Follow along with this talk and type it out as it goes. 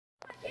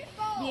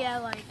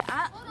Yeah,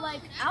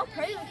 I'll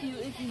pray with you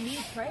if you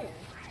need prayer.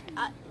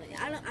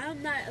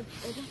 I'm not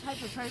the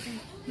type of person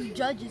who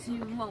judges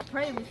you and won't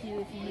pray with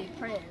you if you need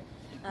prayer.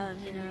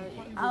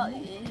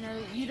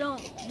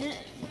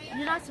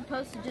 You're not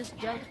supposed to just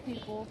judge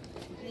people,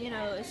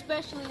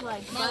 especially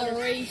like by their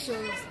race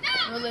or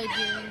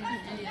religion.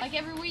 Like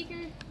every week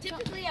or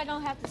typically I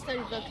don't have to study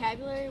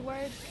vocabulary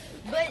words,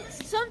 but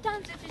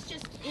sometimes if it's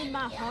just in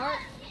my heart,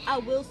 I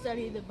will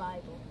study the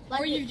Bible.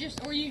 Or you've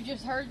just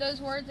heard those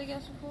words, I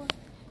guess, before?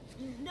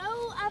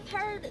 No, I've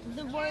heard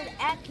the word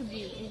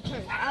attribute in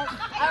church.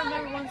 I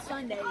remember one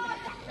Sunday,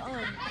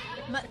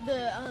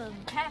 the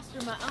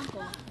pastor, my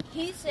uncle,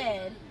 he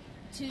said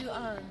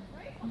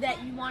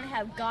that you want to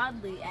have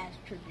godly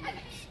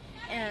attributes,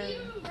 and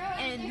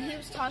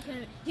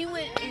he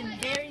went in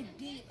very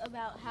deep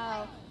about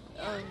how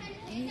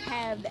we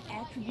have the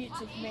attributes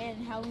of man,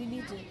 and how we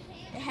need to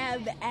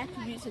have the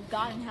attributes of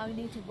God, and how we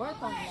need to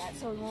work on that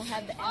so we won't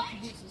have the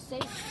attributes of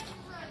Satan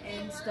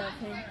and stuff.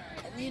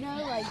 And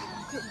like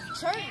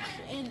church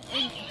and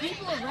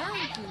people around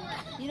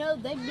you,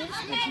 they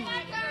minister to you,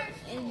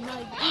 and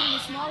like even the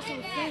smallest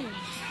little things,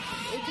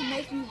 it can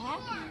make you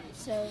happy.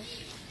 So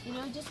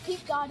just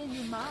keep God in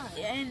your mind,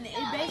 and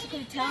it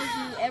basically tells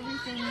you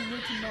everything you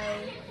need to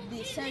know,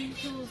 the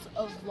essentials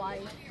of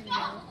life,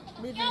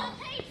 living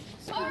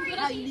stuff,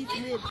 how you need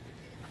to live.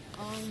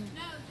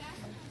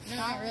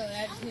 Not really.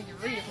 I just need to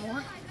read it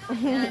more.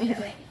 And I need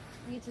to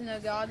get to know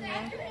God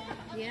more.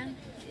 Yeah.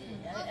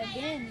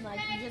 Again, like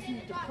you just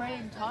need to pray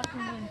and talk to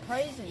Him and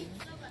praise Him.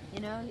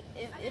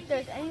 If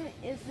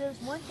there's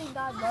one thing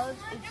God loves,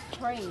 it's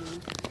praise.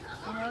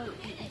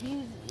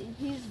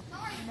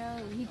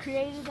 He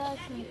created us.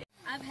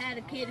 I've had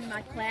a kid in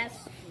my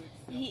class.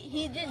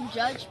 He didn't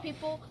judge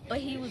people, but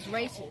he was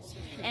racist,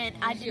 and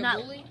I did not.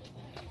 Bully?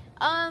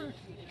 Was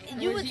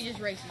he just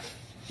racist?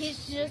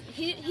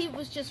 He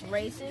was just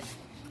racist.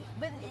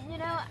 But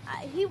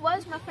he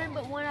was my friend.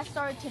 But when I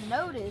started to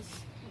notice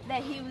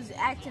that he was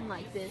acting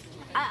like this,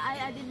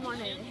 I didn't want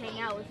to hang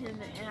out with him,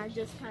 and I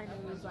just kind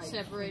of was like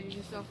separated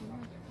yourself from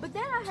him. But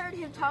then I heard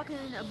him talking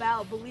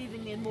about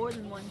believing in more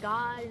than one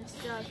God and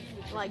stuff,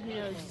 like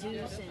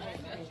Zeus and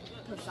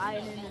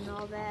Poseidon and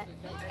all that,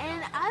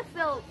 and I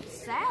felt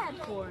sad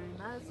for him.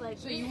 I was like,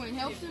 so you went and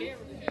helped him?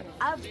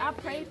 I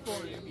prayed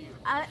for him,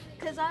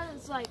 because I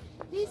was like,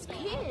 these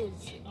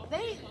kids,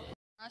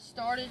 I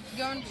started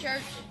going to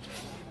church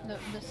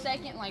the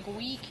second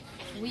week.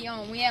 We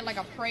had like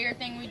a prayer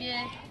thing we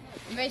did.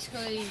 And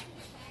basically,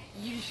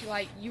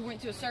 you went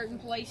to a certain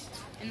place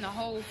in the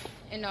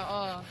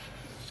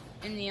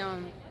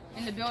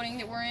building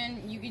that we're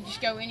in. You could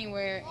just go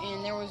anywhere,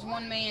 and there was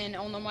one man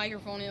on the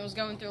microphone, and it was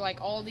going through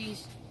all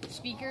these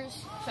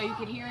speakers, so you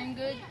could hear him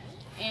good.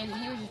 And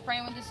he was just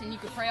praying with us, and you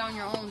could pray on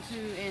your own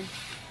too. And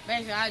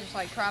basically, I just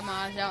cried my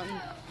eyes out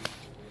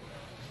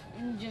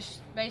and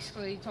just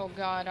basically told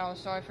God I was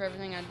sorry for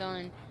everything I'd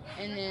done.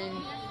 And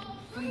then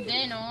from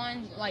then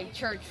on,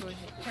 church was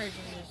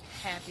just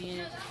happy,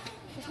 and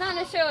it's not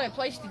necessarily a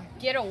place to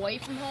get away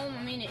from home.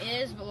 I mean, it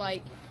is, but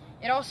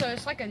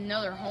it's like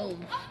another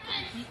home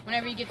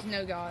whenever you get to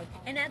know God.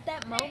 And at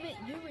that moment,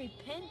 you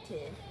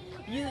repented.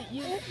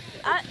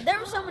 There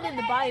was someone in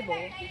the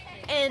Bible,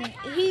 and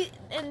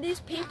these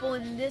people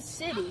in this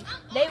city,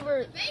 they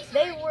were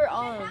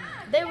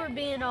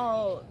being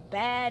all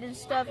bad and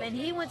stuff, and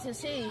he went to the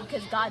city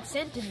because God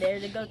sent him there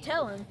to go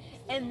tell him.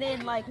 And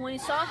then when he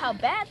saw how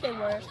bad they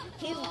were,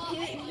 he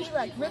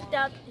ripped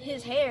out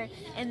his hair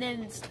and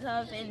then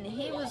stuff, and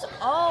he was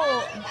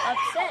all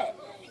upset.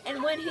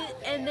 And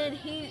then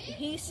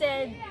he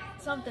said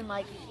something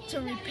to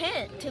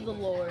repent to the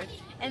Lord.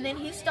 And then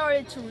he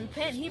started to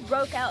repent. He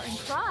broke out and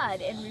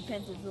cried and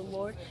repented to the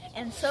Lord,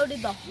 and so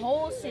did the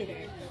whole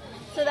city.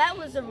 So that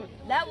was a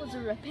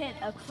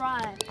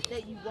cry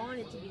that you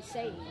wanted to be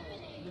saved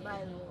by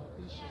the Lord.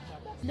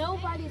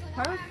 Nobody's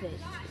perfect,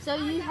 so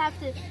you have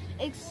to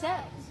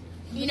accept.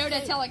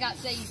 That's how I got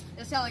saved.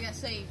 That's how I got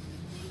saved.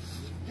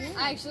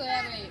 I actually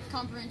have a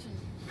comprehension.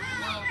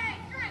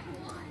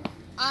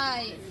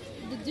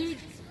 The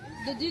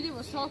dude that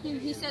was talking,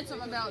 he said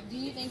something about, do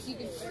you think you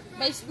could,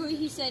 basically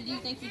he said, do you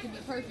think you could be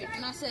perfect?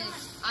 And I said,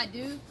 I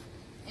do.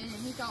 And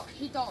he thought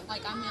I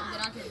meant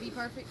that I could be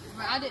perfect,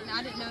 but I didn't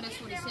know that's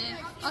what he said.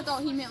 I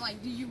thought he meant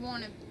do you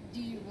want to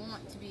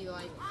be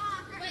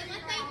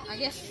I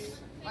guess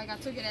I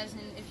took it as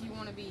in if you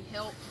want to be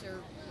helped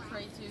or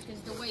prayed to,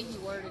 because the way he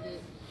worded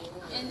it.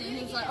 And then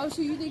he was like, oh,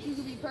 so you think you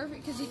could be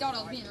perfect? Because he thought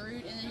I was being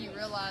rude, and then he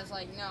realized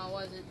no, I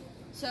wasn't.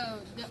 So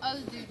the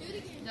other dude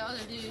came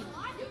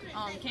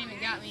and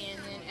got me,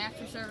 and then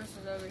after service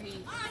was over,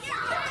 he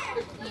prayed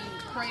with me,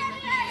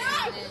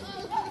 and then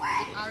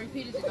I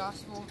repeated the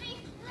gospel,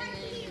 and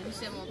then he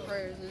said more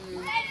prayers, and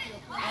then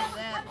after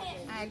that,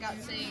 I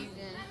got saved,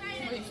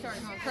 and we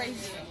started going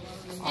crazy.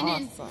 And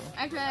then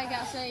after I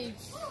got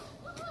saved,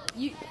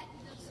 you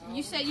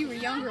said you were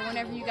younger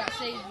whenever you got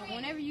saved, but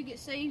whenever you get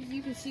saved,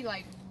 you can see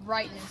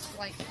brightness.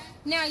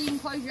 Now you can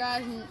close your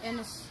eyes, and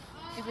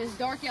if it's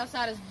dark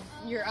outside,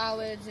 your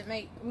eyelids,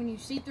 when you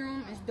see through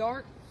them, it's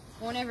dark.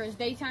 whenever it's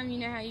daytime, you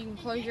know how you can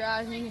close your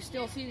eyes and you can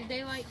still see the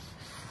daylight?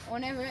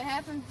 Whenever it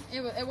happened,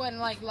 it wasn't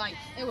like light.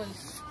 It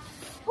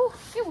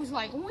was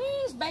like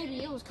wings,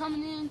 baby. It was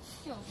coming in.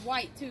 It was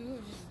white, too. It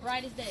was just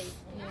bright as day.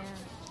 Yeah.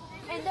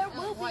 And there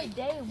will be a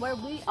day where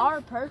we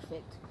are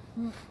perfect.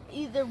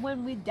 Either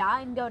when we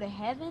die and go to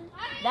heaven,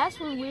 that's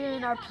when we're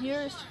in our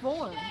purest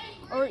form.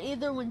 Or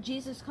either when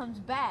Jesus comes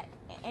back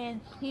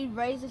and he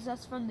raises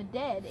us from the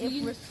dead,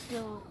 if we're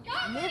still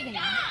living.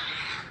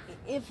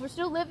 If we're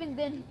still living,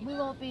 then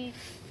we'll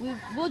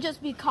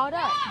just be caught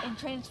up and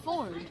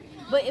transformed.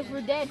 But if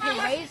we're dead,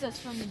 he'll raise us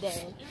from the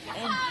dead,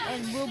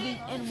 and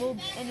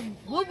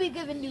we'll be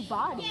given new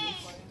bodies,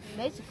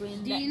 basically.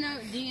 Do you know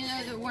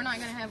that we're not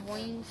gonna have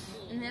wings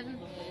in heaven?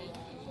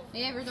 Have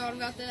you ever thought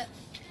about that?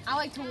 I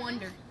like to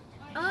wonder.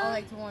 I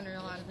like to wonder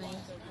a lot of things.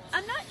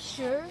 I'm not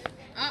sure.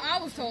 I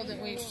was told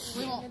that we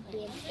won't.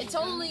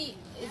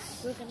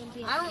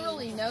 I don't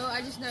really know.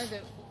 I just know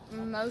that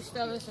most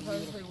of us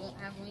supposedly won't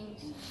have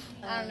wings.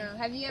 I don't know.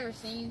 Have you ever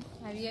seen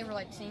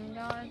like seen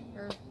God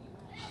or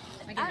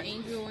like an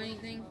angel or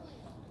anything?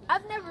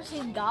 I've never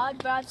seen God,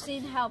 but I've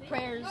seen how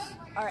prayers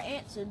are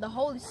answered.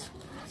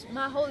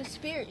 My Holy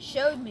Spirit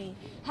showed me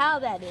how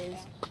that is.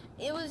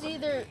 It was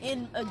either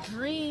in a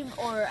dream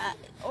or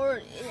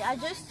I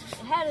just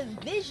had a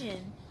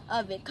vision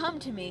of it come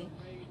to me,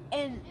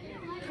 and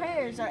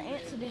prayers are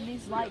answered in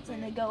these lights,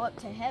 and they go up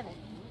to heaven.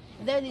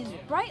 They're these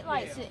bright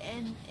lights,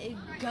 and it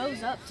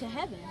goes up to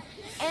heaven.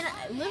 And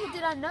little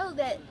did I know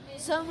that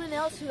someone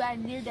else who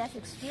had near-death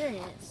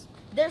experience,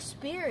 their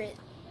spirit,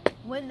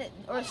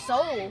 or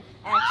soul,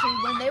 actually,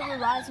 when they were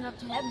rising up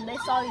to heaven, they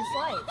saw these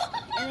lights,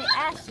 and they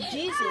asked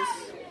Jesus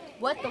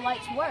what the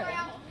lights were,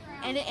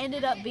 and it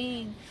ended up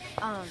being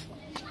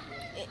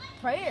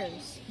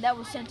prayers that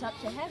were sent up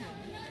to heaven.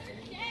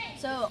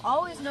 So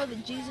always know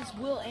that Jesus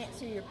will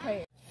answer your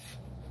prayers.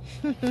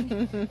 Good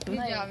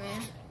job,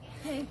 man.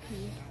 Thank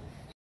you.